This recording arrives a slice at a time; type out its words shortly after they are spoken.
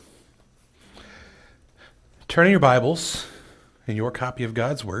Turn in your Bibles in your copy of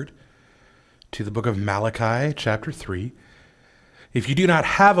God's Word to the book of Malachi, chapter 3. If you do not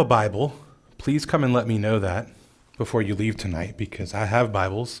have a Bible, please come and let me know that before you leave tonight, because I have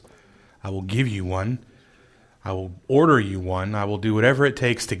Bibles. I will give you one. I will order you one. I will do whatever it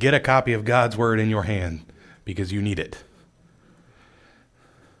takes to get a copy of God's Word in your hand, because you need it.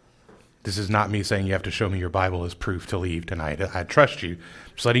 This is not me saying you have to show me your Bible as proof to leave tonight. I trust you.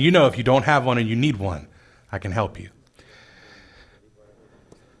 Just letting you know if you don't have one and you need one, I can help you.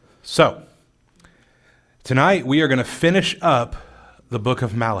 So, tonight we are going to finish up the book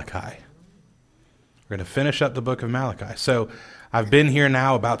of Malachi. We're going to finish up the book of Malachi. So, I've been here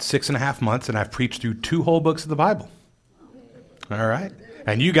now about 6.5 months, and I've preached through 2 whole books of the Bible. All right?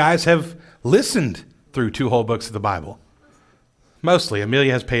 And you guys have listened through 2 whole books of the Bible. Mostly.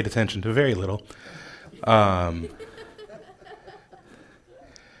 Amelia has paid attention to very little. But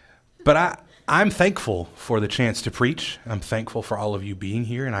I'm thankful for the chance to preach. I'm thankful for all of you being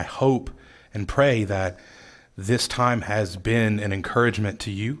here, and I hope and pray that this time has been an encouragement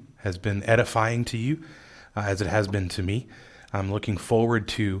to you, has been edifying to you, as it has been to me. I'm looking forward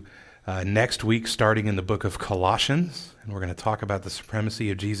to next week starting in the book of Colossians, and we're going to talk about the supremacy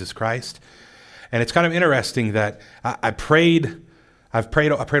of Jesus Christ. And it's kind of interesting that I prayed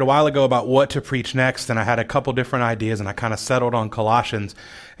a while ago about what to preach next, and I had a couple different ideas, and I kind of settled on Colossians.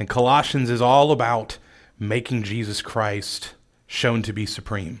 And Colossians is all about making Jesus Christ shown to be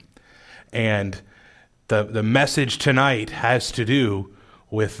supreme. And the message tonight has to do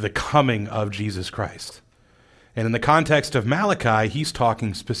with the coming of Jesus Christ. And in the context of Malachi, he's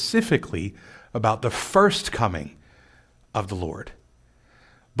talking specifically about the first coming of the Lord.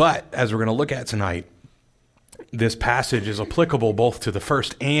 But as we're going to look at tonight, this passage is applicable both to the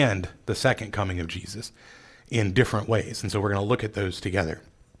first and the second coming of Jesus in different ways. And so we're going to look at those together.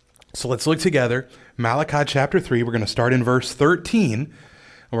 So let's look together. Malachi chapter 3, we're going to start in verse 13, and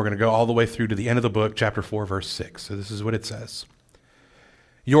we're going to go all the way through to the end of the book, chapter 4, verse 6. So this is what it says.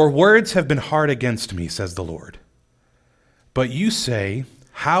 Your words have been hard against me, says the Lord. But you say,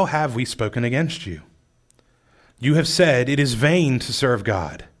 how have we spoken against you? You have said, it is vain to serve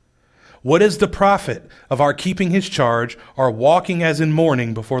God. What is the profit of our keeping his charge, or walking as in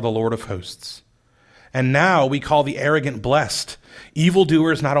mourning before the Lord of hosts? And now we call the arrogant blessed.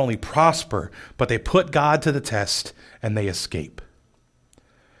 Evildoers not only prosper, but they put God to the test, and they escape.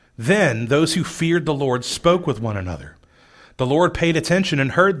 Then those who feared the Lord spoke with one another. The Lord paid attention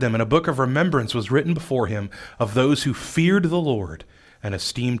and heard them, and a book of remembrance was written before him of those who feared the Lord and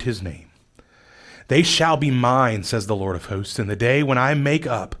esteemed his name. They shall be mine, says the Lord of hosts, in the day when I make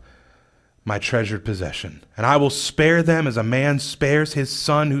up my treasured possession, and I will spare them as a man spares his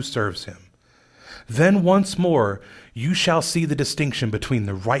son who serves him. Then once more you shall see the distinction between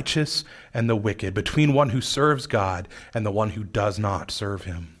the righteous and the wicked, between one who serves God and the one who does not serve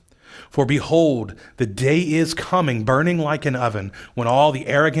him. For behold, the day is coming, burning like an oven, when all the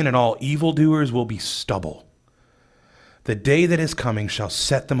arrogant and all evildoers will be stubble. The day that is coming shall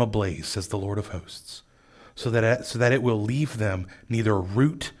set them ablaze, says the Lord of hosts, so that it will leave them neither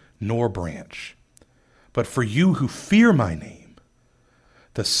root nor branch. But for you who fear my name,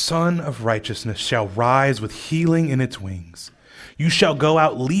 the Son of Righteousness shall rise with healing in its wings. You shall go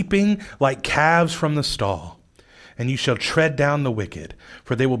out leaping like calves from the stall, and you shall tread down the wicked,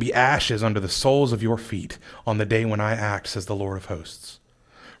 for they will be ashes under the soles of your feet on the day when I act, says the Lord of hosts.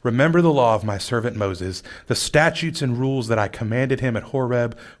 Remember the law of my servant Moses, the statutes and rules that I commanded him at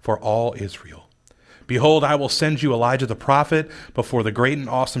Horeb for all Israel. Behold, I will send you Elijah the prophet before the great and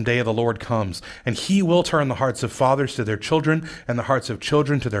awesome day of the Lord comes, and he will turn the hearts of fathers to their children and the hearts of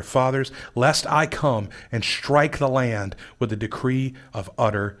children to their fathers, lest I come and strike the land with a decree of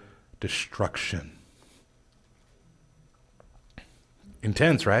utter destruction.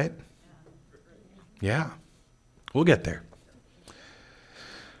 Intense, right? Yeah. We'll get there.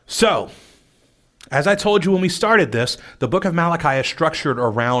 So, as I told you when we started this, the book of Malachi is structured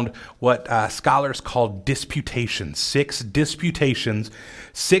around what scholars call disputations. 6 disputations,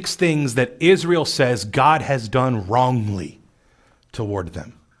 6 things that Israel says God has done wrongly toward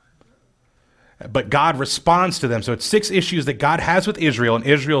them. But God responds to them. So it's 6 issues that God has with Israel, and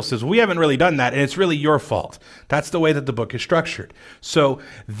Israel says, we haven't really done that, and it's really your fault. That's the way that the book is structured. So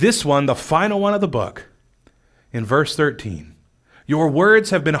this one, the final one of the book, in verse 13, your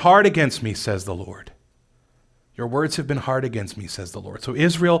words have been hard against me, says the Lord. Your words have been hard against me, says the Lord. So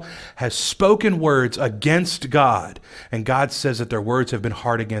Israel has spoken words against God, and God says that their words have been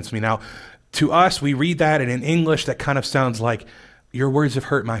hard against me. Now, to us, we read that, and in English, that kind of sounds like, your words have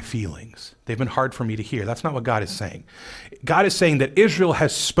hurt my feelings. They've been hard for me to hear. That's not what God is saying. God is saying that Israel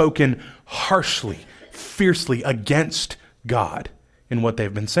has spoken harshly, fiercely against God in what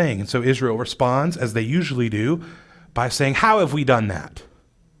they've been saying. And so Israel responds, as they usually do, by saying, how have we done that?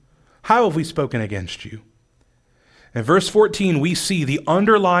 How have we spoken against you? In verse 14, we see the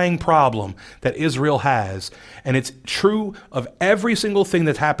underlying problem that Israel has, and it's true of every single thing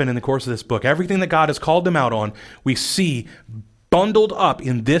that's happened in the course of this book. Everything that God has called them out on, we see bundled up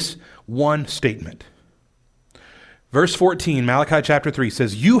in this one statement. Verse 14, Malachi chapter 3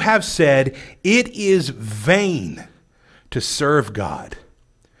 says, you have said, it is vain to serve God.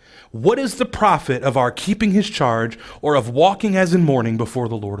 What is the profit of our keeping his charge or of walking as in mourning before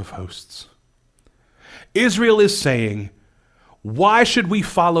the Lord of hosts? Israel is saying, why should we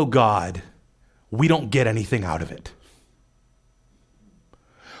follow God? We don't get anything out of it.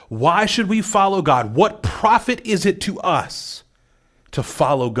 Why should we follow God? What profit is it to us to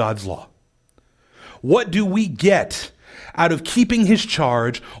follow God's law? What do we get out of keeping his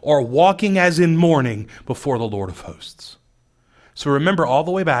charge or walking as in mourning before the Lord of hosts? So remember, all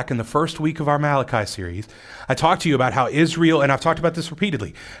the way back in the first week of our Malachi series, I talked to you about how Israel, and I've talked about this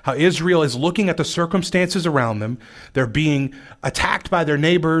repeatedly, how Israel is looking at the circumstances around them. They're being attacked by their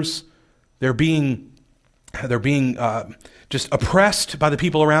neighbors. They're being just oppressed by the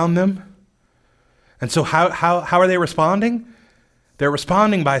people around them. And so how are they responding? They're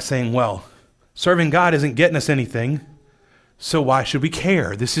responding by saying, well, serving God isn't getting us anything, so why should we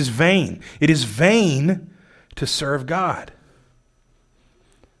care? This is vain. It is vain to serve God.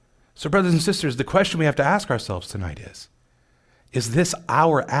 So brothers and sisters, the question we have to ask ourselves tonight is this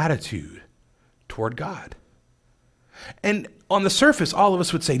our attitude toward God? And on the surface, all of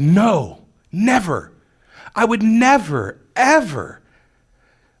us would say, no, never. I would never, ever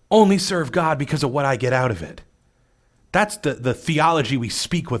only serve God because of what I get out of it. That's the theology we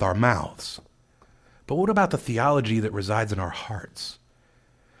speak with our mouths. But what about the theology that resides in our hearts?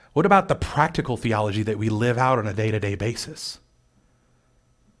 What about the practical theology that we live out on a day-to-day basis?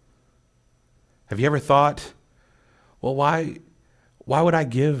 Have you ever thought, well, why would I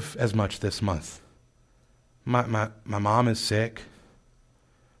give as much this month? My mom is sick.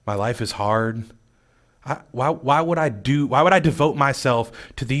 My life is hard. Why would I devote myself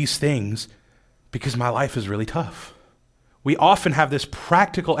to these things? Because my life is really tough. We often have this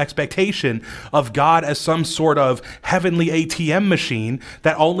practical expectation of God as some sort of heavenly ATM machine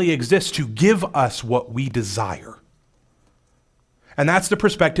that only exists to give us what we desire. And that's the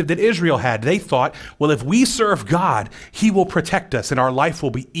perspective that Israel had. They thought, well, if we serve God, he will protect us and our life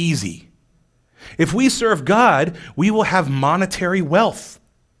will be easy. If we serve God, we will have monetary wealth.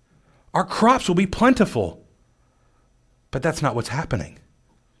 Our crops will be plentiful. But that's not what's happening.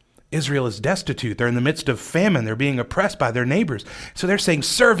 Israel is destitute. They're in the midst of famine. They're being oppressed by their neighbors. So they're saying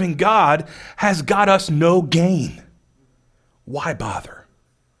serving God has got us no gain. Why bother?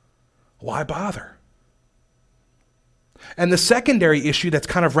 Why bother? And the secondary issue that's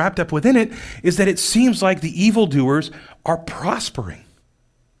kind of wrapped up within it is that it seems like the evildoers are prospering.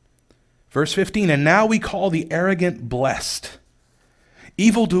 Verse 15, and now we call the arrogant blessed.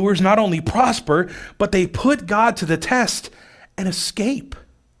 Evildoers not only prosper, but they put God to the test and escape.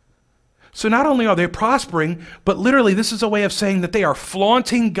 So not only are they prospering, but literally this is a way of saying that they are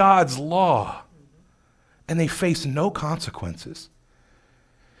flaunting God's law and they face no consequences.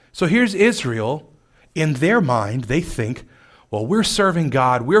 So here's Israel. In their mind, they think, well, we're serving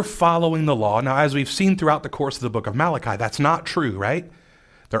God, we're following the law. Now, as we've seen throughout the course of the book of Malachi, that's not true, right?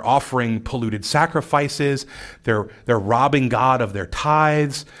 They're offering polluted sacrifices. They're robbing God of their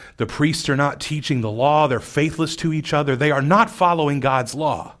tithes. The priests are not teaching the law. They're faithless to each other. They are not following God's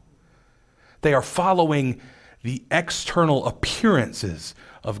law. They are following the external appearances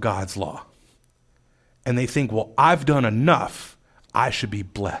of God's law. And they think, well, I've done enough. I should be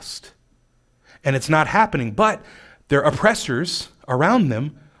blessed. And it's not happening, but their oppressors around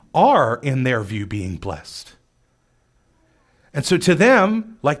them are, in their view, being blessed. And so to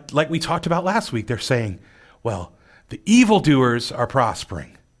them, like we talked about last week, they're saying, well, the evildoers are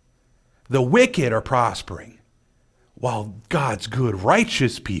prospering. The wicked are prospering. While God's good,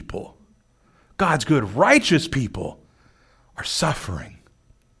 righteous people are suffering.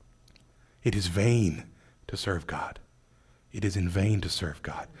 It is vain to serve God. It is in vain to serve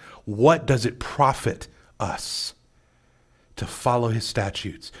God. What does it profit us to follow his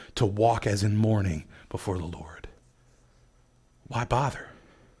statutes, to walk as in mourning before the Lord? Why bother?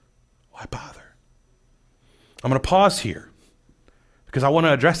 Why bother? I'm going to pause here because I want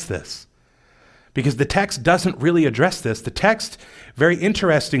to address this. Because the text doesn't really address this. The text, very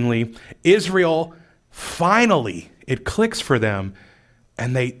interestingly, Israel finally, it clicks for them.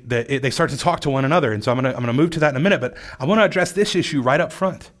 And they start to talk to one another. And so I'm going to move to that in a minute, but I want to address this issue right up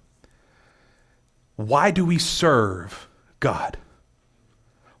front. Why do we serve God?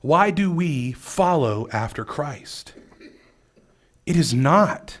 Why do we follow after Christ? It is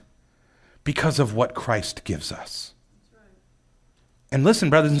not because of what Christ gives us. And listen,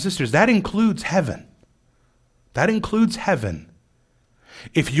 brothers and sisters, that includes heaven. That includes heaven.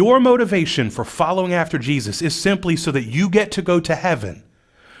 If your motivation for following after Jesus is simply so that you get to go to heaven,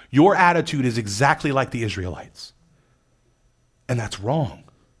 your attitude is exactly like the Israelites. And that's wrong.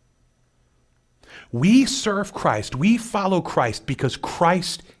 We serve Christ, we follow Christ because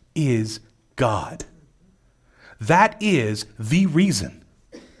Christ is God. That is the reason.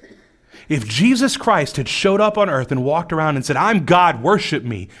 If Jesus Christ had showed up on earth and walked around and said, I'm God, worship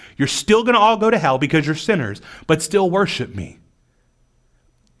me, you're still going to all go to hell because you're sinners, but still worship me,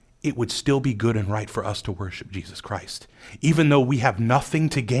 it would still be good and right for us to worship Jesus Christ, even though we have nothing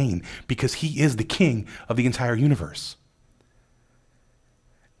to gain because he is the king of the entire universe.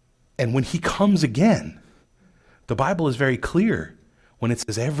 And when he comes again, the Bible is very clear when it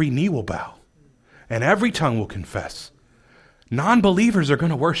says every knee will bow and every tongue will confess. Non-believers are going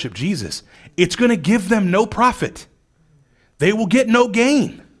to worship Jesus. It's going to give them no profit. They will get no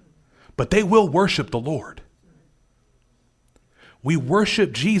gain, but they will worship the Lord. We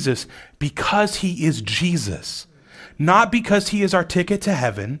worship Jesus because he is Jesus, not because he is our ticket to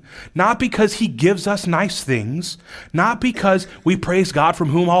heaven, not because he gives us nice things, not because we praise God from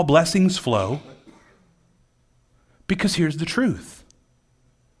whom all blessings flow. Because here's the truth.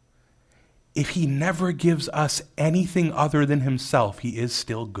 If he never gives us anything other than himself, he is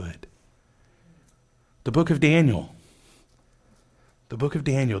still good. The book of Daniel.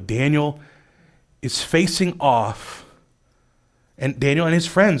 Daniel is facing off, and Daniel and his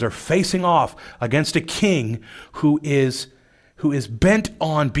friends are facing off against a king who is bent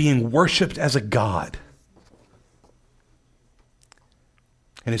on being worshiped as a god.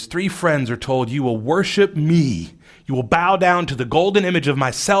 And his three friends are told, you will worship me. You will bow down to the golden image of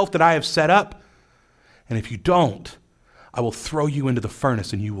myself that I have set up. And if you don't, I will throw you into the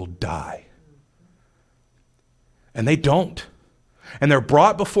furnace and you will die. And they don't. And they're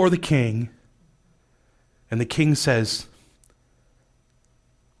brought before the king. And the king says,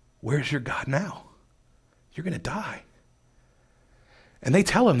 where's your God now? You're going to die. And they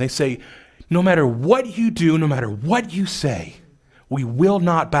tell him, they say, no matter what you do, no matter what you say, we will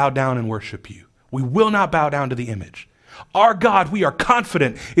not bow down and worship you. We will not bow down to the image. Our God, we are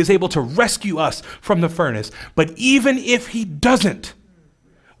confident, is able to rescue us from the furnace. But even if he doesn't,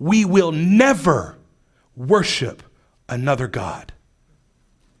 we will never worship another God.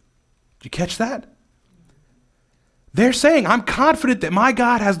 Did you catch that? They're saying, I'm confident that my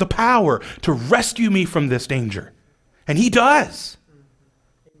God has the power to rescue me from this danger. And he does.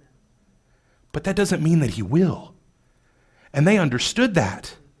 But that doesn't mean that he will. And they understood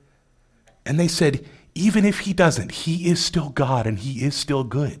that. And they said, even if he doesn't, he is still God and he is still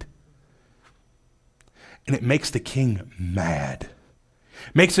good. And it makes the king mad.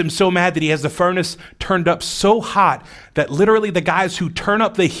 Makes him so mad that he has the furnace turned up so hot that literally the guys who turn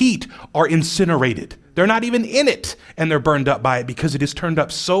up the heat are incinerated. They're not even in it and they're burned up by it because it is turned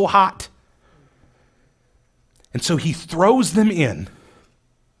up so hot. And so he throws them in.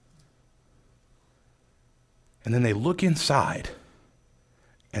 And then they look inside,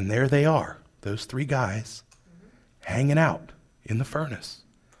 and there they are, those three guys, hanging out in the furnace.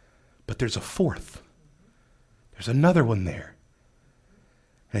 But there's a fourth. There's another one there.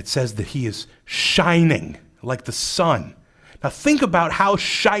 And it says that he is shining like the sun. Now think about how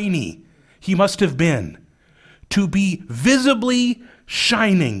shiny he must have been to be visibly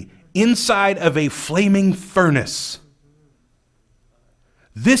shining inside of a flaming furnace.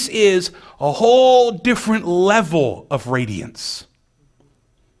 This is a whole different level of radiance.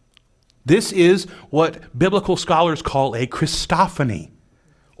 This is what biblical scholars call a Christophany,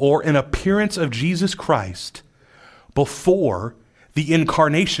 or an appearance of Jesus Christ before the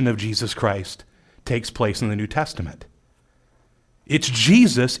incarnation of Jesus Christ takes place in the New Testament. It's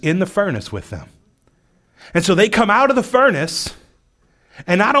Jesus in the furnace with them. And so they come out of the furnace,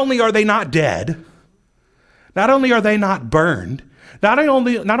 and not only are they not dead, not only are they not burned, not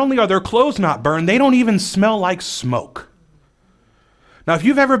only are their clothes not burned, they don't even smell like smoke. Now, if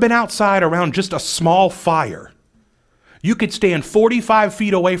you've ever been outside around just a small fire, you could stand 45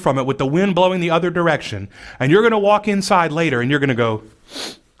 feet away from it with the wind blowing the other direction, and you're going to walk inside later and you're going to go,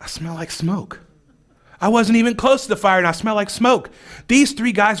 I smell like smoke. I wasn't even close to the fire and I smell like smoke. These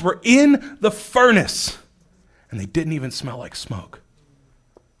three guys were in the furnace and they didn't even smell like smoke.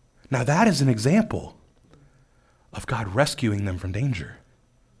 Now, that is an example of God rescuing them from danger.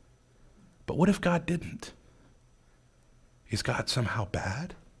 But what if God didn't? Is God somehow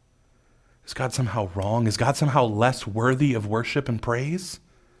bad? Is God somehow wrong? Is God somehow less worthy of worship and praise?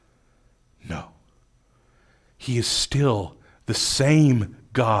 No. He is still the same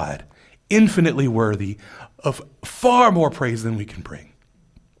God, infinitely worthy of far more praise than we can bring.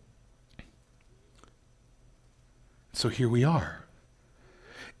 So here we are.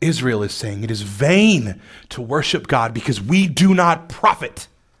 Israel is saying it is vain to worship God because we do not profit.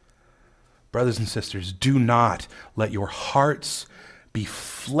 Brothers and sisters, do not let your hearts be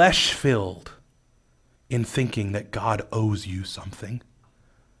flesh-filled in thinking that God owes you something.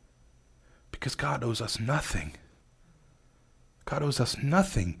 Because God owes us nothing. God owes us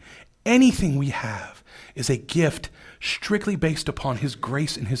nothing. Anything we have is a gift strictly based upon his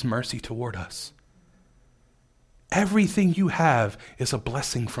grace and his mercy toward us. Everything you have is a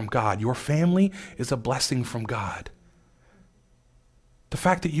blessing from God. Your family is a blessing from God. The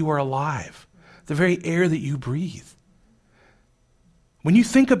fact that you are alive, the very air that you breathe. When you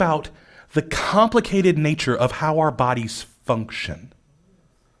think about the complicated nature of how our bodies function,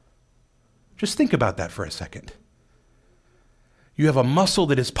 just think about that for a second. You have a muscle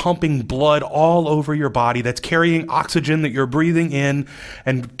that is pumping blood all over your body, that's carrying oxygen that you're breathing in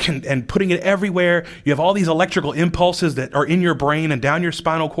and putting it everywhere. You have all these electrical impulses that are in your brain and down your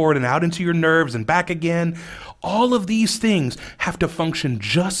spinal cord and out into your nerves and back again. All of these things have to function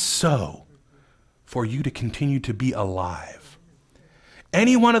just so for you to continue to be alive.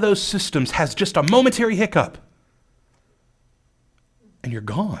 Any one of those systems has just a momentary hiccup, and you're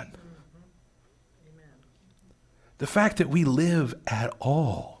gone. The fact that we live at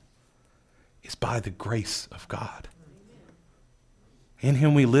all is by the grace of God. In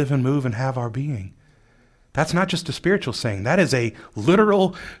him we live and move and have our being. That's not just a spiritual saying. That is a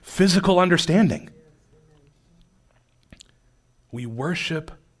literal, physical understanding. We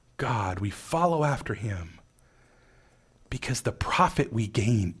worship God. We follow after him because the profit we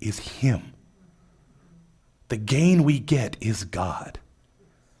gain is him. The gain we get is God.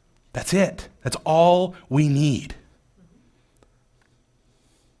 That's it. That's all we need.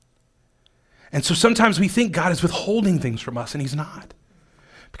 And so sometimes we think God is withholding things from us, and he's not.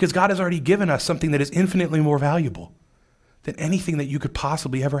 Because God has already given us something that is infinitely more valuable than anything that you could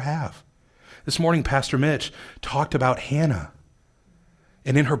possibly ever have. This morning, Pastor Mitch talked about Hannah.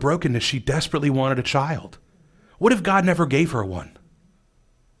 And in her brokenness, she desperately wanted a child. What if God never gave her one?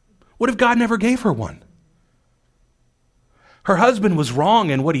 What if God never gave her one? Her husband was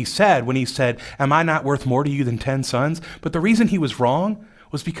wrong in what he said when he said, "Am I not worth more to you than 10 sons?" But the reason he was wrong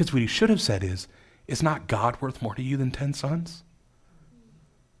was because what he should have said is not God worth more to you than 10 sons?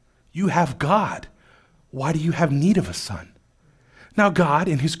 You have God. Why do you have need of a son? Now God,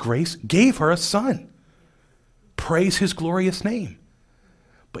 in his grace, gave her a son. Praise his glorious name.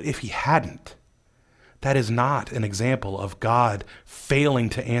 But if he hadn't, that is not an example of God failing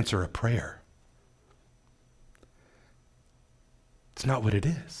to answer a prayer. It's not what it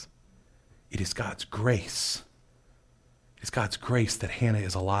is. It is God's grace. It's God's grace that Hannah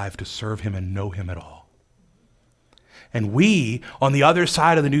is alive to serve him and know him at all. And we, on the other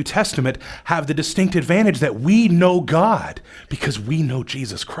side of the New Testament, have the distinct advantage that we know God because we know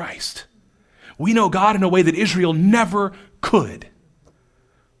Jesus Christ. We know God in a way that Israel never could.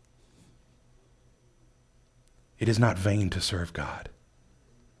 It is not vain to serve God.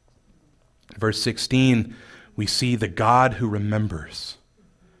 Verse 16, we see the God who remembers.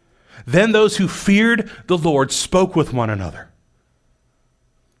 Then those who feared the Lord spoke with one another.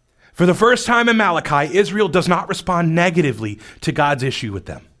 For the first time in Malachi, Israel does not respond negatively to God's issue with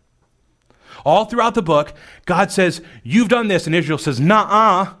them. All throughout the book, God says, "You've done this," and Israel says,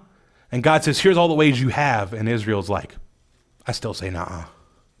 "Nuh-uh." And God says, "Here's all the ways you have," and Israel's like, "I still say nuh-uh."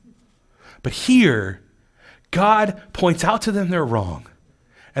 But here, God points out to them they're wrong.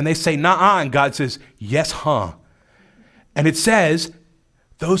 And they say, "Nuh-uh," and God says, "Yes, huh." And it says,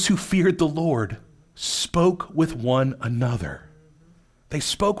 those who feared the Lord spoke with one another. They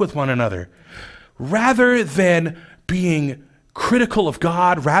spoke with one another. Rather than being critical of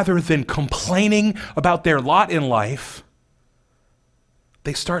God, rather than complaining about their lot in life,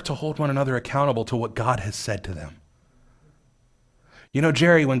 they start to hold one another accountable to what God has said to them. You know,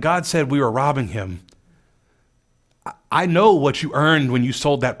 Jerry, when God said we were robbing him, I know what you earned when you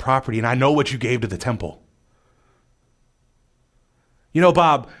sold that property, and I know what you gave to the temple. You know,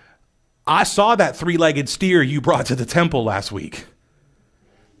 Bob, I saw that 3-legged steer you brought to the temple last week.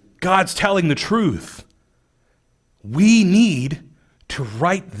 God's telling the truth. We need to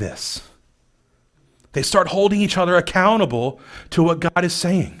right this. They start holding each other accountable to what God is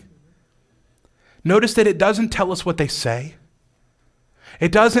saying. Notice that it doesn't tell us what they say.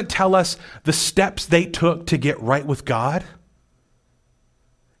 It doesn't tell us the steps they took to get right with God.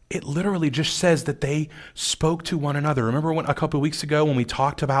 It literally just says that they spoke to one another. Remember a couple of weeks ago when we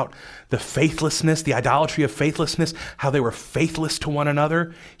talked about the faithlessness, the idolatry of faithlessness, how they were faithless to one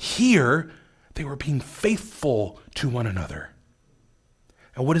another? Here, they were being faithful to one another.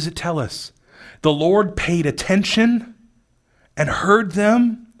 And what does it tell us? The Lord paid attention and heard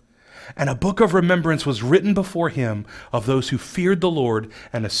them, and a book of remembrance was written before him of those who feared the Lord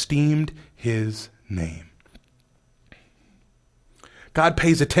and esteemed his name. God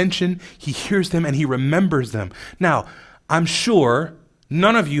pays attention, he hears them, and he remembers them. Now, I'm sure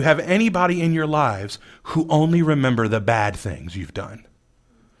none of you have anybody in your lives who only remember the bad things you've done.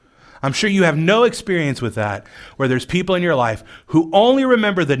 I'm sure you have no experience with that, where there's people in your life who only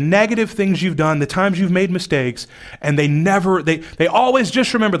remember the negative things you've done, the times you've made mistakes, and they always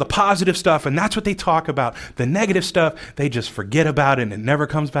just remember the positive stuff, and that's what they talk about. The negative stuff, they just forget about it, and it never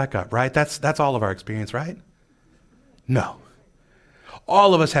comes back up, right? That's all of our experience, right? No.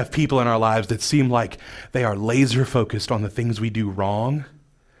 All of us have people in our lives that seem like they are laser focused on the things we do wrong.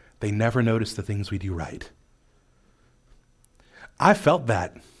 They never notice the things we do right. I felt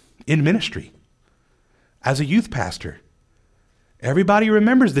that in ministry as a youth pastor. Everybody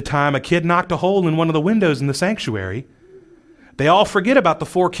remembers the time a kid knocked a hole in one of the windows in the sanctuary. They all forget about the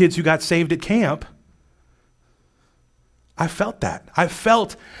 4 kids who got saved at camp. I felt that. I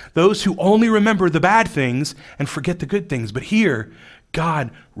felt those who only remember the bad things and forget the good things. But here,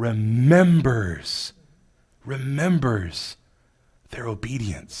 God remembers their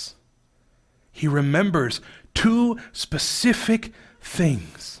obedience. He remembers 2 specific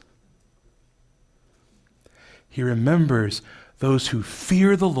things. He remembers those who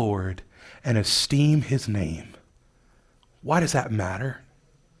fear the Lord and esteem his name. Why does that matter?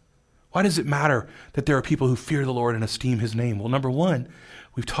 Why does it matter that there are people who fear the Lord and esteem his name? Well, number one,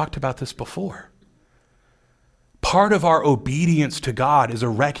 we've talked about this before. Part of our obedience to God is a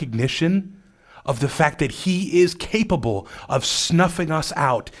recognition of the fact that he is capable of snuffing us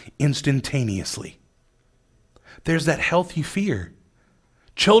out instantaneously. There's that healthy fear.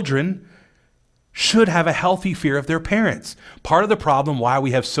 Children should have a healthy fear of their parents. Part of the problem why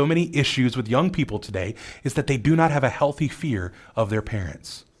we have so many issues with young people today is that they do not have a healthy fear of their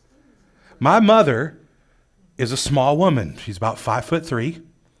parents. My mother is a small woman. She's about 5'3".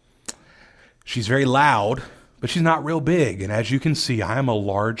 She's very loud, but she's not real big. And as you can see, I am a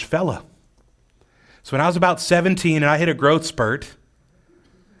large fella. So when I was about 17 and I hit a growth spurt,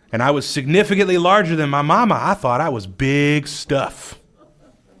 and I was significantly larger than my mama, I thought I was big stuff.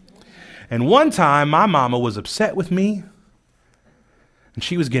 And one time, my mama was upset with me, and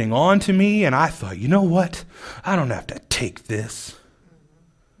she was getting on to me, and I thought, you know what? I don't have to take this.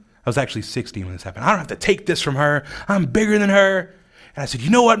 I was actually 16 when this happened. I don't have to take this from her. I'm bigger than her. And I said, you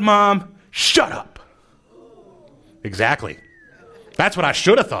know what, Mom? Shut up. Exactly. That's what I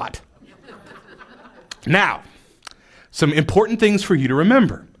should have thought. Now, some important things for you to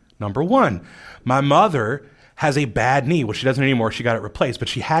remember. Number one, my mother has a bad knee. Well, she doesn't anymore. She got it replaced, but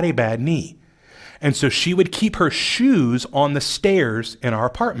she had a bad knee. And so she would keep her shoes on the stairs in our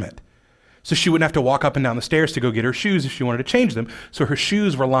apartment. So she wouldn't have to walk up and down the stairs to go get her shoes if she wanted to change them. So her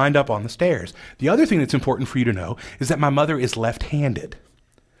shoes were lined up on the stairs. The other thing that's important for you to know is that my mother is left-handed.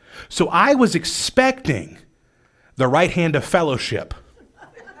 So I was expecting the right hand of fellowship.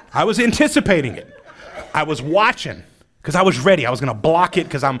 I was anticipating it. I was watching because I was ready. I was going to block it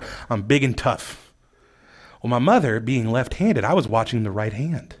because I'm big and tough. Well, my mother, being left-handed, I was watching the right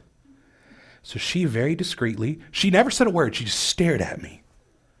hand. So she very discreetly, she never said a word. She just stared at me,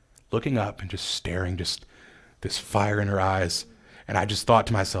 looking up and just staring, just this fire in her eyes. And I just thought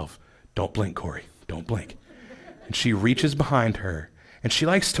to myself, don't blink, Corey, don't blink. And she reaches behind her, and she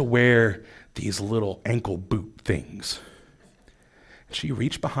likes to wear these little ankle boot things. And she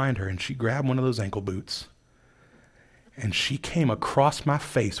reached behind her, and she grabbed one of those ankle boots, and she came across my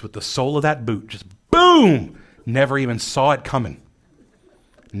face with the sole of that boot, just boom! Never even saw it coming.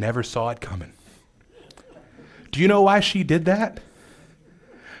 Never saw it coming. Do you know why she did that?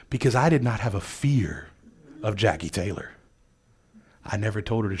 Because I did not have a fear of Jackie Taylor. I never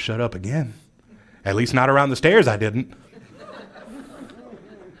told her to shut up again. At least not around the stairs, I didn't.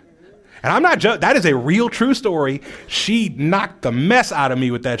 And I'm not joking. That is a real true story. She knocked the mess out of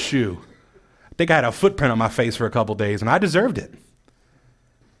me with that shoe. I think I had a footprint on my face for a couple days, and I deserved it.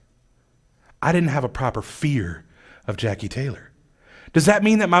 I didn't have a proper fear of Jackie Taylor. Does that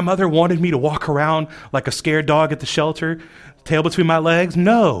mean that my mother wanted me to walk around like a scared dog at the shelter, tail between my legs?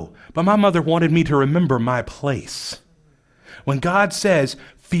 No, but my mother wanted me to remember my place. When God says,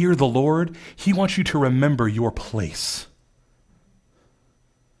 fear the Lord, he wants you to remember your place.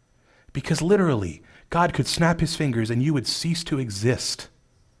 Because literally, God could snap his fingers and you would cease to exist.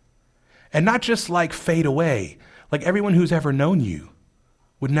 And not just like fade away, like everyone who's ever known you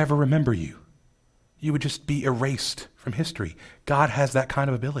would never remember you. You would just be erased from history. God has that kind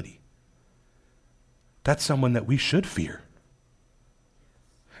of ability. That's someone that we should fear.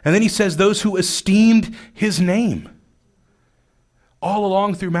 And then he says, those who esteemed his name. All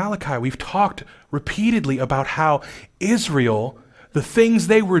along through Malachi, we've talked repeatedly about how Israel, the things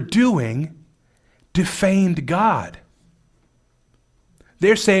they were doing, defamed God.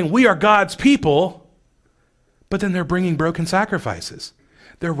 They're saying, we are God's people, but then they're bringing broken sacrifices.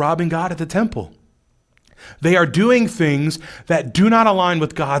 They're robbing God at the temple. They are doing things that do not align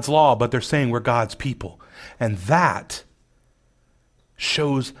with God's law, but they're saying we're God's people. And that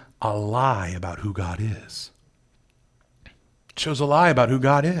shows a lie about who God is. It shows a lie about who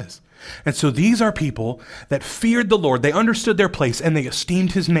God is. And so these are people that feared the Lord. They understood their place and they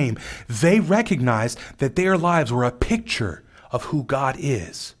esteemed his name. They recognized that their lives were a picture of who God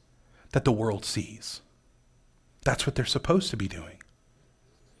is that the world sees. That's what they're supposed to be doing.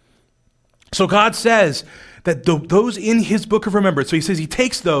 So God says that those in his book of remembrance, so he says he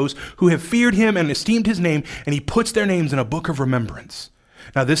takes those who have feared him and esteemed his name, and he puts their names in a book of remembrance.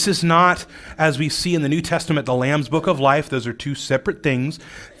 Now, this is not, as we see in the New Testament, the Lamb's Book of Life. Those are two separate things.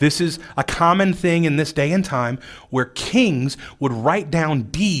 This is a common thing in this day and time where kings would write down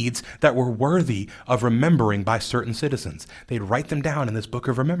deeds that were worthy of remembering by certain citizens. They'd write them down in this book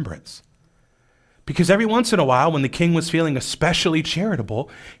of remembrance. Because every once in a while, when the king was feeling especially charitable,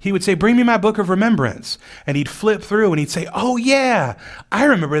 he would say, bring me my book of remembrance. And he'd flip through and he'd say, oh yeah, I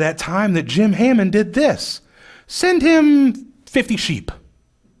remember that time that Jim Hammond did this. Send him 50 sheep.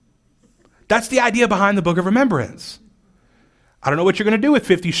 That's the idea behind the book of remembrance. I don't know what you're going to do with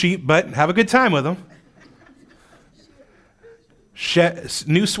 50 sheep, but have a good time with them.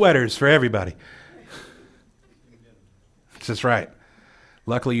 New sweaters for everybody. That's right.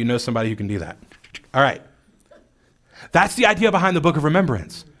 Luckily, you know somebody who can do that. All right. That's the idea behind the book of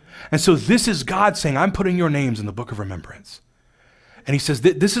remembrance. And so this is God saying, I'm putting your names in the book of remembrance. And he says,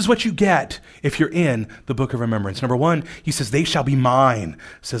 this is what you get if you're in the book of remembrance. Number one, he says, they shall be mine,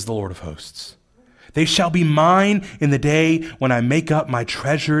 says the Lord of hosts. They shall be mine in the day when I make up my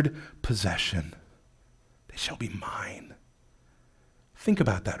treasured possession. They shall be mine. Think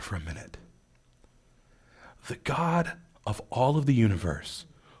about that for a minute. The God of all of the universe,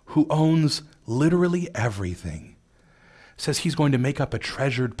 who owns literally everything, says he's going to make up a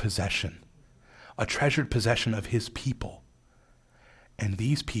treasured possession of his people. And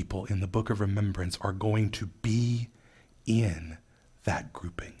these people in the book of remembrance are going to be in that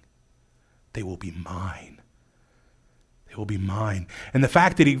grouping. They will be mine. They will be mine. And the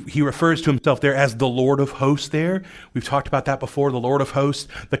fact that he refers to himself there as the Lord of hosts there, we've talked about that before, the Lord of hosts,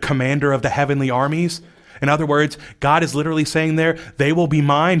 the commander of the heavenly armies. In other words, God is literally saying there, they will be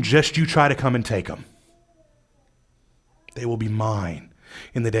mine, just you try to come and take them. They will be mine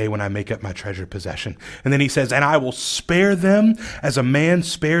in the day when I make up my treasured possession. And then he says, and I will spare them as a man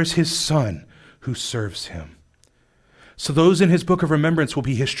spares his son who serves him. So those in his book of remembrance will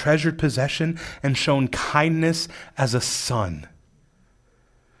be his treasured possession and shown kindness as a son.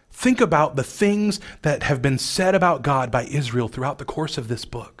 Think about the things that have been said about God by Israel throughout the course of this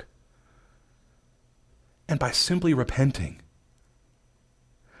book. And by simply repenting,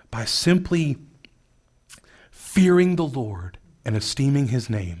 by simply fearing the Lord and esteeming his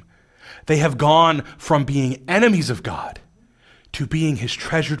name, they have gone from being enemies of God to being his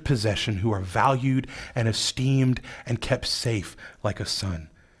treasured possession, who are valued and esteemed and kept safe like a son.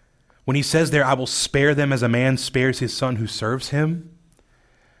 When he says there, I will spare them as a man spares his son who serves him,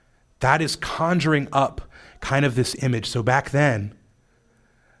 that is conjuring up kind of this image. So back then,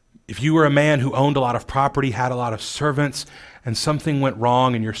 if you were a man who owned a lot of property, had a lot of servants, and something went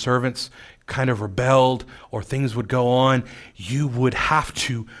wrong and your servants kind of rebelled or things would go on, you would have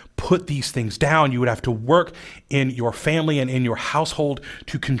to put these things down. You would have to work in your family and in your household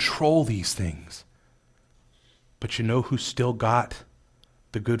to control these things. But you know who still got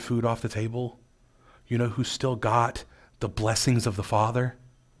the good food off the table? You know who still got the blessings of the Father?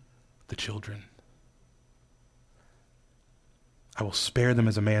 The children. I will spare them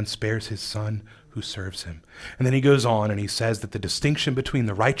as a man spares his son who serves him. And then he goes on and he says that the distinction between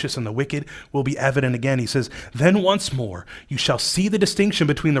the righteous and the wicked will be evident again. He says, then once more you shall see the distinction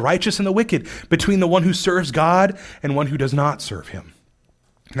between the righteous and the wicked, between the one who serves God and one who does not serve him.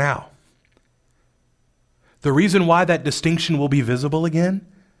 Now, the reason why that distinction will be visible again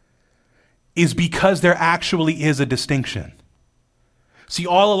is because there actually is a distinction. See,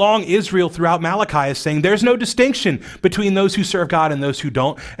 all along, Israel throughout Malachi is saying there's no distinction between those who serve God and those who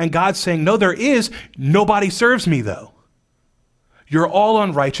don't. And God's saying, no, there is. Nobody serves me, though. You're all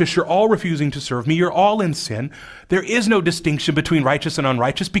unrighteous. You're all refusing to serve me. You're all in sin. There is no distinction between righteous and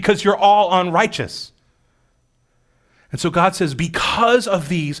unrighteous because you're all unrighteous. And so God says, because of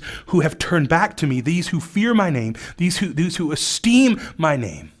these who have turned back to me, these who fear my name, these who esteem my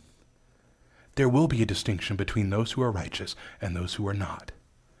name, there will be a distinction between those who are righteous and those who are not.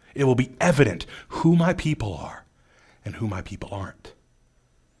 It will be evident who my people are and who my people aren't.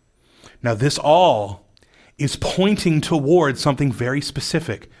 Now, this all is pointing towards something very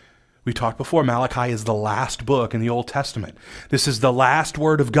specific. We talked before, Malachi is the last book in the Old Testament. This is the last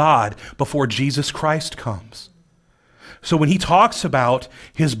word of God before Jesus Christ comes. So when he talks about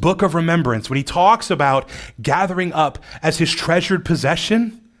his book of remembrance, when he talks about gathering up as his treasured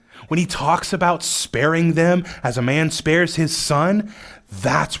possession, when he talks about sparing them as a man spares his son,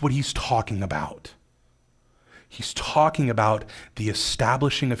 that's what he's talking about. He's talking about the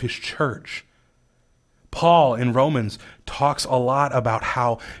establishing of his church. Paul in Romans talks a lot about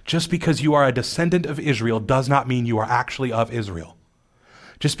how just because you are a descendant of Israel does not mean you are actually of Israel.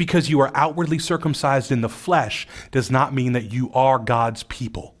 Just because you are outwardly circumcised in the flesh does not mean that you are God's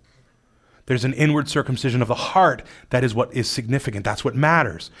people. There's an inward circumcision of the heart that is what is significant. That's what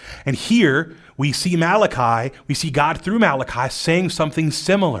matters. And here we see Malachi, we see God through Malachi saying something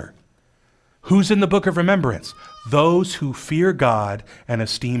similar. Who's in the book of remembrance? Those who fear God and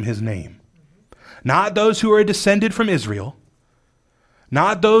esteem his name. Not those who are descended from Israel,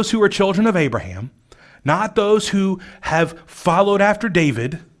 not those who are children of Abraham, not those who have followed after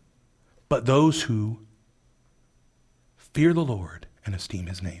David, but those who fear the Lord and esteem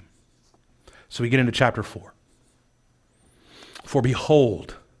his name. So we get into chapter 4. For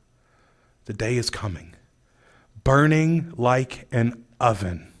behold, the day is coming, burning like an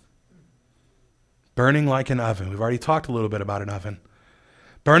oven. Burning like an oven. We've already talked a little bit about an oven.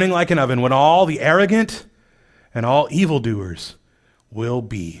 Burning like an oven when all the arrogant and all evildoers will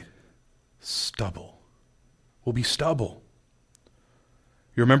be stubble. Will be stubble.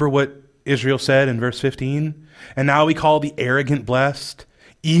 You remember what Israel said in verse 15? And now we call the arrogant blessed.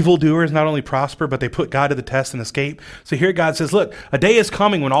 Evildoers not only prosper, but they put God to the test and escape. So here God says, look, a day is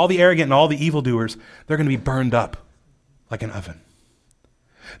coming when all the arrogant and all the evildoers, they're going to be burned up like an oven.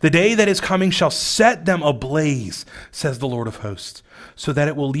 The day that is coming shall set them ablaze, says the Lord of hosts, so that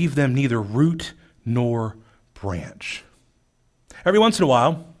it will leave them neither root nor branch. Every once in a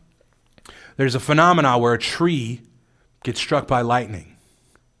while, there's a phenomenon where a tree gets struck by lightning,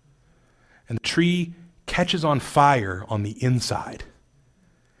 and the tree catches on fire on the inside,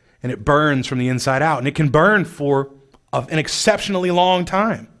 and it burns from the inside out, and it can burn for an exceptionally long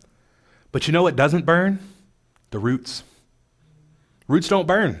time. But you know what doesn't burn? The roots. Roots don't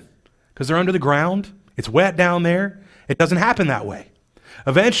burn because they're under the ground. It's wet down there. It doesn't happen that way.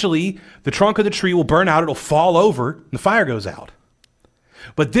 Eventually, the trunk of the tree will burn out. It'll fall over, and the fire goes out.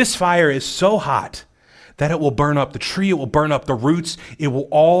 But this fire is so hot that it will burn up the tree. It will burn up the roots. It will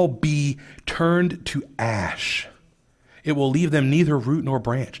all be turned to ash. It will leave them neither root nor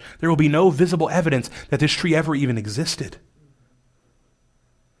branch. There will be no visible evidence that this tree ever even existed.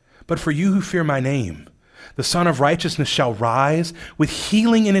 But for you who fear my name, the Son of Righteousness shall rise with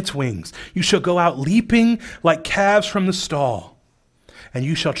healing in its wings. You shall go out leaping like calves from the stall. And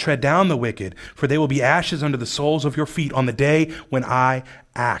you shall tread down the wicked, for they will be ashes under the soles of your feet on the day when I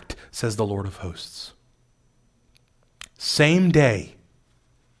act, says the Lord of hosts. Same day,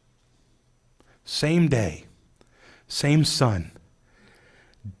 same sun,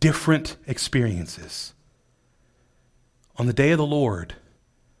 different experiences. On the day of the Lord,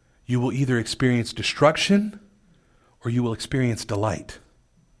 you will either experience destruction or you will experience delight.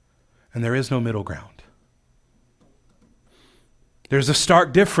 And there is no middle ground. There's a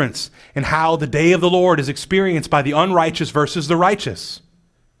stark difference in how the day of the Lord is experienced by the unrighteous versus the righteous.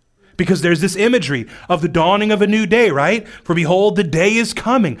 Because there's this imagery of the dawning of a new day, right? For behold, the day is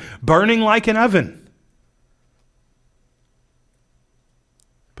coming, burning like an oven.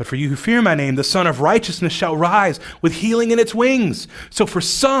 But for you who fear my name, the Son of Righteousness shall rise with healing in its wings. So for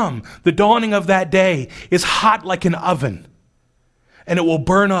some, the dawning of that day is hot like an oven, and it will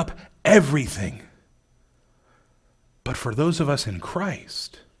burn up everything. But for those of us in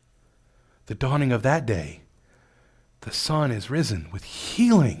Christ, the dawning of that day, the sun is risen with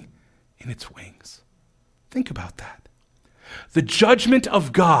healing in its wings. Think about that. The judgment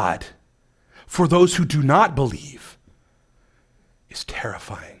of God for those who do not believe is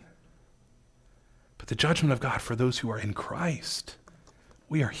terrifying. But the judgment of God for those who are in Christ,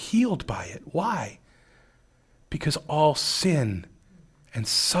 we are healed by it. Why? Because all sin and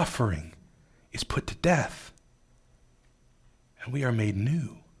suffering is put to death. And we are made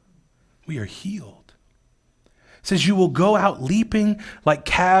new. We are healed. It says you will go out leaping like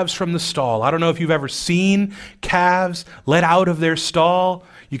calves from the stall. I don't know if you've ever seen calves let out of their stall.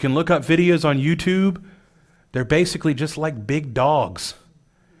 You can look up videos on YouTube. They're basically just like big dogs.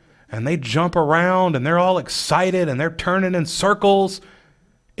 And they jump around and they're all excited and they're turning in circles.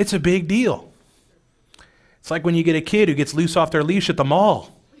 It's a big deal. It's like when you get a kid who gets loose off their leash at the mall.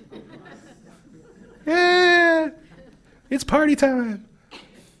 Yeah, it's party time.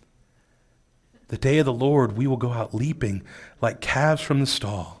 The day of the Lord, we will go out leaping like calves from the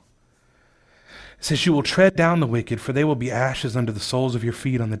stall. It says, you will tread down the wicked, for they will be ashes under the soles of your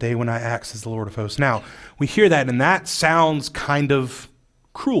feet on the day when I act, says the Lord of hosts. Now, we hear that, and that sounds kind of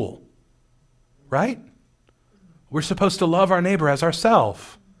cruel, right? We're supposed to love our neighbor as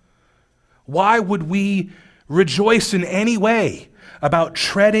ourselves. Why would we rejoice in any way about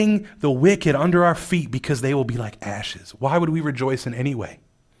treading the wicked under our feet because they will be like ashes? Why would we rejoice in any way?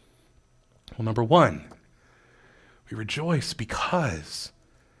 Well, number one, we rejoice because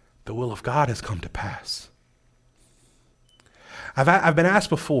the will of God has come to pass. I've been asked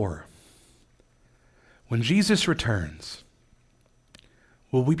before, when Jesus returns,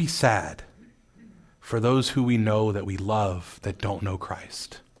 will we be sad for those who we know that we love that don't know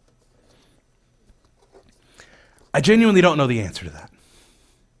Christ? I genuinely don't know the answer to that.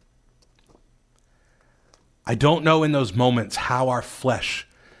 I don't know in those moments how our flesh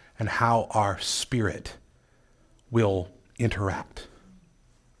and how our spirit will interact.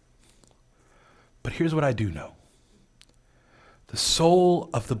 But here's what I do know. The soul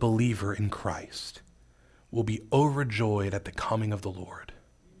of the believer in Christ will be overjoyed at the coming of the Lord.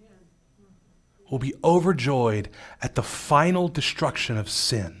 Will be overjoyed at the final destruction of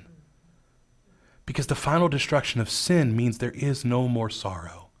sin. Because the final destruction of sin means there is no more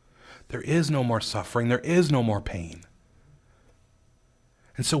sorrow. There is no more suffering. There is no more pain.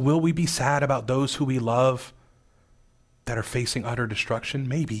 And so will we be sad about those who we love that are facing utter destruction?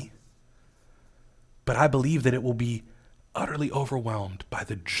 Maybe. But I believe that it will be utterly overwhelmed by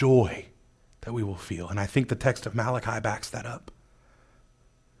the joy that we will feel. And I think the text of Malachi backs that up.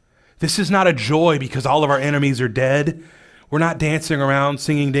 This is not a joy because all of our enemies are dead. We're not dancing around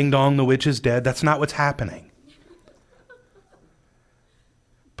singing ding dong, the witch is dead. That's not what's happening.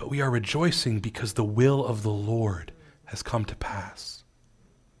 But we are rejoicing because the will of the Lord has come to pass.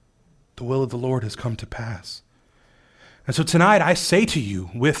 The will of the Lord has come to pass. And so tonight I say to you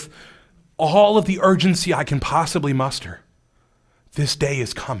with all of the urgency I can possibly muster, this day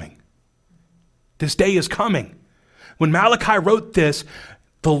is coming. This day is coming. When Malachi wrote this,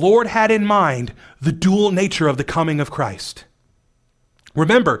 the Lord had in mind the dual nature of the coming of Christ.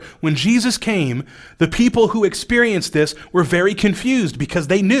 Remember, when Jesus came, the people who experienced this were very confused because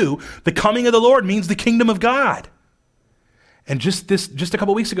they knew the coming of the Lord means the kingdom of God. And just a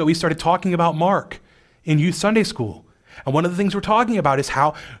couple weeks ago, we started talking about Mark in youth Sunday school. And one of the things we're talking about is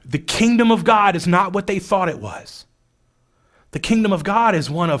how the kingdom of God is not what they thought it was. The kingdom of God is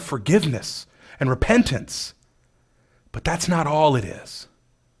one of forgiveness and repentance. But that's not all it is.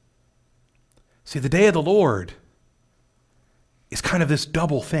 See, the day of the Lord is kind of this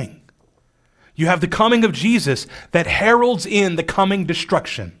double thing. You have the coming of Jesus that heralds in the coming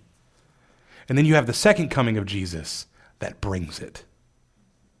destruction. And then you have the second coming of Jesus that brings it.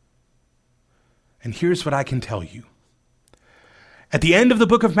 And here's what I can tell you. At the end of the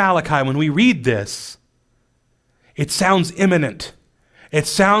book of Malachi, when we read this, it sounds imminent. It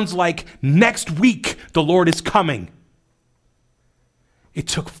sounds like next week the Lord is coming. It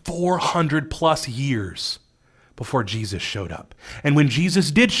took 400 plus years before Jesus showed up. And when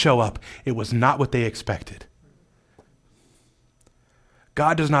Jesus did show up, it was not what they expected.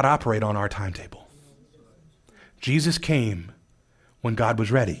 God does not operate on our timetable. Jesus came when God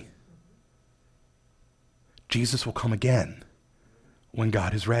was ready. Jesus will come again when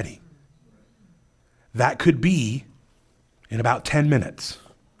God is ready. That could be in about 10 minutes.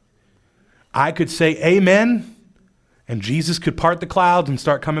 I could say amen, and Jesus could part the clouds and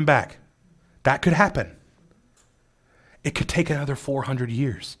start coming back. That could happen. It could take another 400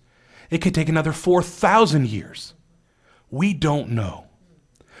 years. It could take another 4,000 years. We don't know.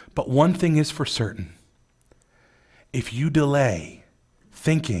 But one thing is for certain. If you delay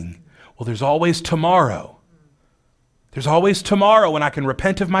thinking, well, there's always tomorrow. There's always tomorrow when I can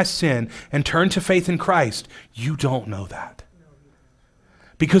repent of my sin and turn to faith in Christ. You don't know that.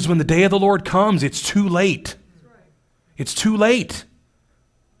 Because when the day of the Lord comes, it's too late. It's too late.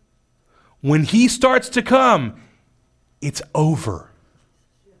 When he starts to come, it's over.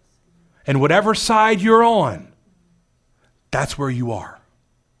 And whatever side you're on, that's where you are.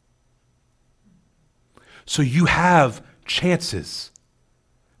 So you have chances,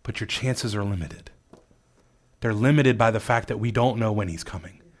 but your chances are limited. They're limited by the fact that we don't know when he's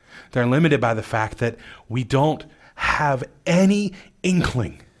coming. They're limited by the fact that we don't have any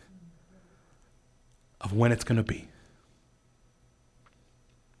inkling of when it's going to be.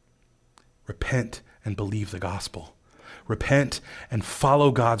 Repent and believe the gospel. Repent and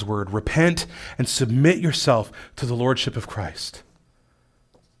follow God's word. Repent and submit yourself to the lordship of Christ,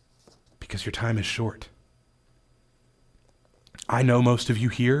 because your time is short. I know most of you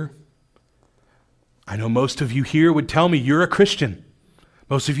here would tell me you're a Christian.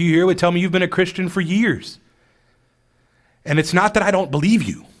 Most of you here would tell me you've been a Christian for years. And it's not that I don't believe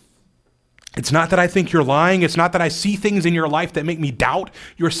you. It's not that I think you're lying. It's not that I see things in your life that make me doubt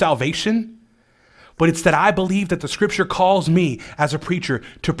your salvation. But it's that I believe that the scripture calls me as a preacher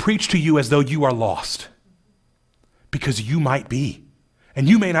to preach to you as though you are lost. Because you might be. And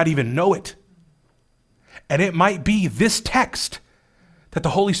you may not even know it. And it might be this text that the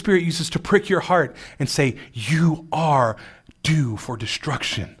Holy Spirit uses to prick your heart and say, you are due for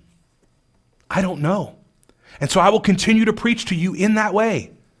destruction. I don't know. And so I will continue to preach to you in that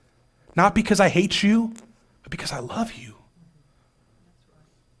way. Not because I hate you, but because I love you.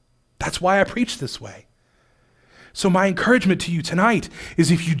 That's why I preach this way. So my encouragement to you tonight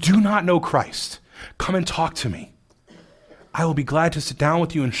is, if you do not know Christ, come and talk to me. I will be glad to sit down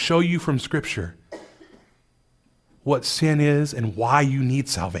with you and show you from Scripture what sin is and why you need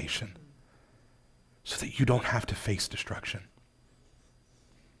salvation, so that you don't have to face destruction.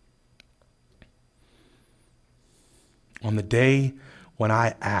 On the day when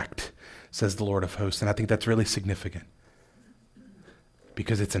I act, says the Lord of hosts, and I think that's really significant,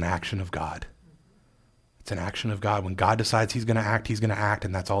 because it's an action of God. It's an action of God. When God decides he's going to act,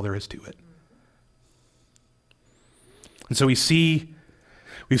 and that's all there is to it. And so we've seen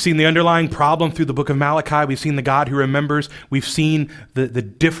the underlying problem through the book of Malachi. We've seen the God who remembers. We've seen the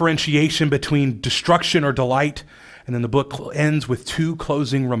differentiation between destruction or delight. And then the book ends with two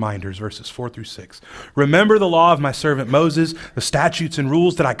closing reminders, verses 4-6. Remember the law of my servant Moses, the statutes and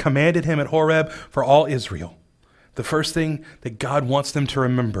rules that I commanded him at Horeb for all Israel. The first thing that God wants them to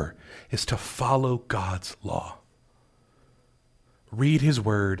remember is to follow God's law. Read his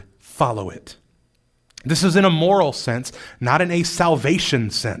word, follow it. This is in a moral sense, not in a salvation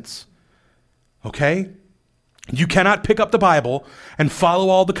sense. Okay? You cannot pick up the Bible and follow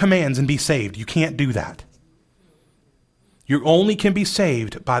all the commands and be saved. You can't do that. You only can be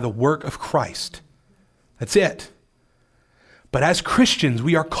saved by the work of Christ. That's it. But as Christians,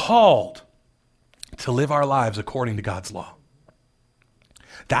 we are called to live our lives according to God's law.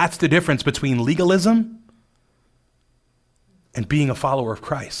 That's the difference between legalism and being a follower of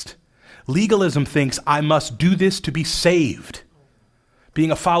Christ. Legalism thinks I must do this to be saved.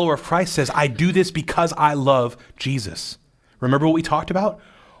 Being a follower of Christ says I do this because I love Jesus. Remember what we talked about?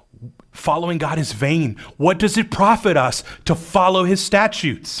 Following God is vain. What does it profit us to follow his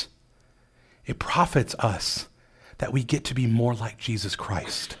statutes? It profits us that we get to be more like Jesus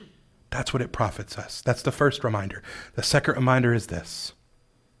Christ. That's what it profits us. That's the first reminder. The second reminder is this.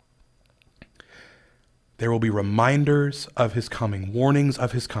 There will be reminders of his coming, warnings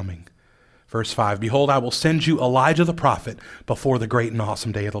of his coming. Verse 5, behold, I will send you Elijah the prophet before the great and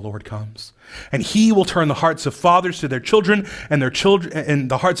awesome day of the Lord comes. And he will turn the hearts of fathers to their children and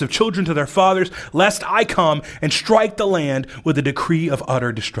the hearts of children to their fathers, lest I come and strike the land with a decree of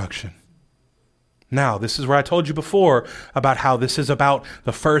utter destruction. Now, this is where I told you before about how this is about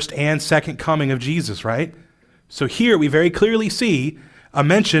the first and second coming of Jesus, right? So here we very clearly see a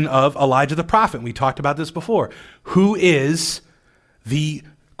mention of Elijah the prophet. We talked about this before. Who is the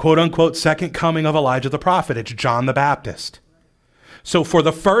quote-unquote second coming of Elijah the prophet? It's John the Baptist. So for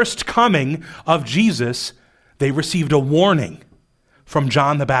the first coming of Jesus, they received a warning from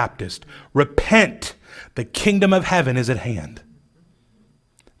John the Baptist. Repent, the kingdom of heaven is at hand.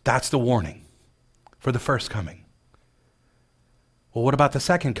 That's the warning for the first coming. Well, what about the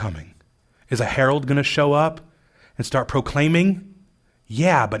second coming? Is a herald going to show up and start proclaiming?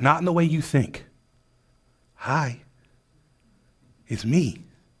 Yeah, but not in the way you think. Hi, it's me.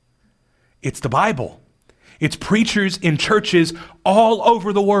 It's the Bible. It's preachers in churches all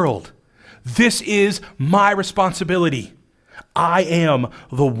over the world. This is my responsibility. I am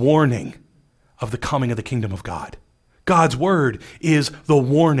the warning of the coming of the kingdom of God. God's word is the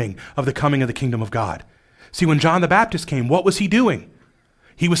warning of the coming of the kingdom of God. See, when John the Baptist came, what was he doing?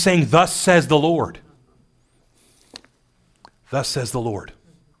 He was saying, thus says the Lord. Thus says the Lord.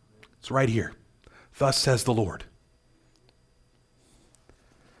 It's right here. Thus says the Lord.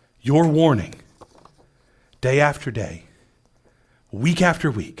 Your warning, day after day, week after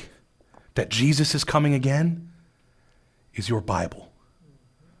week, that Jesus is coming again, is your Bible.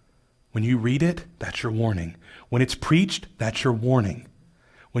 When you read it, that's your warning. When it's preached, that's your warning.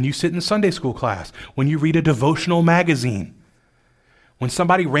 When you sit in Sunday school class, when you read a devotional magazine, when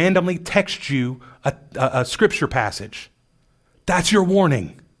somebody randomly texts you a scripture passage, that's your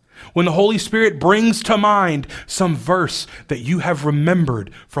warning. When the Holy Spirit brings to mind some verse that you have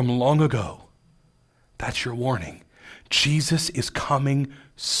remembered from long ago, that's your warning. Jesus is coming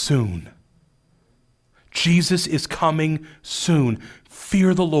soon. Jesus is coming soon.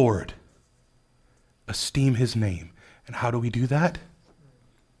 Fear the Lord. Esteem his name. And how do we do that?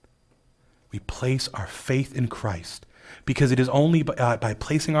 We place our faith in Christ, because it is only by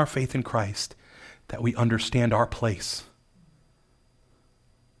placing our faith in Christ that we understand our place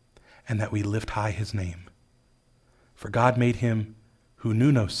and that we lift high his name. For God made him who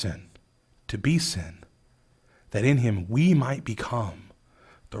knew no sin to be sin, that in him we might become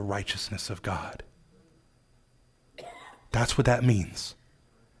the righteousness of God. That's what that means.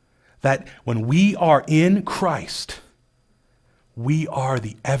 That when we are in Christ, we are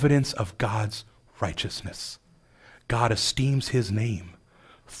the evidence of God's righteousness. God esteems his name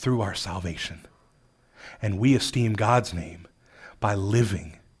through our salvation. And we esteem God's name by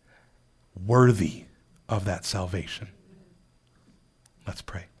living worthy of that salvation. Let's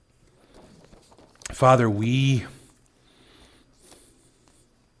pray. Father, we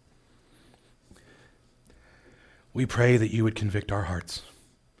pray that you would convict our hearts.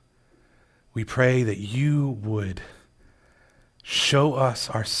 We pray that you would show us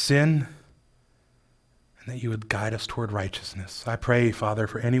our sin and that you would guide us toward righteousness. I pray, Father,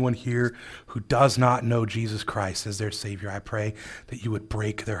 for anyone here who does not know Jesus Christ as their Savior, I pray that you would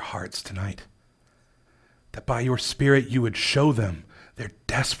break their hearts tonight. That by your Spirit you would show them their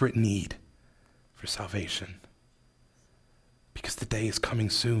desperate need for salvation. Because the day is coming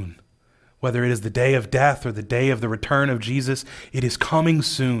soon. Whether it is the day of death or the day of the return of Jesus, it is coming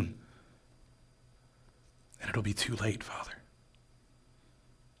soon. And it'll be too late, Father.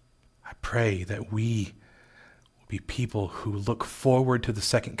 I pray that we will be people who look forward to the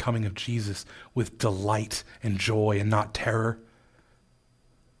second coming of Jesus with delight and joy and not terror,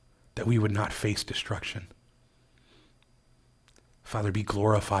 that we would not face destruction. Father, be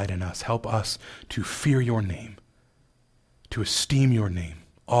glorified in us. Help us to fear your name, to esteem your name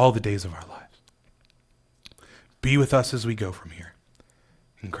all the days of our lives. Be with us as we go from here.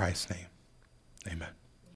 In Christ's name, amen.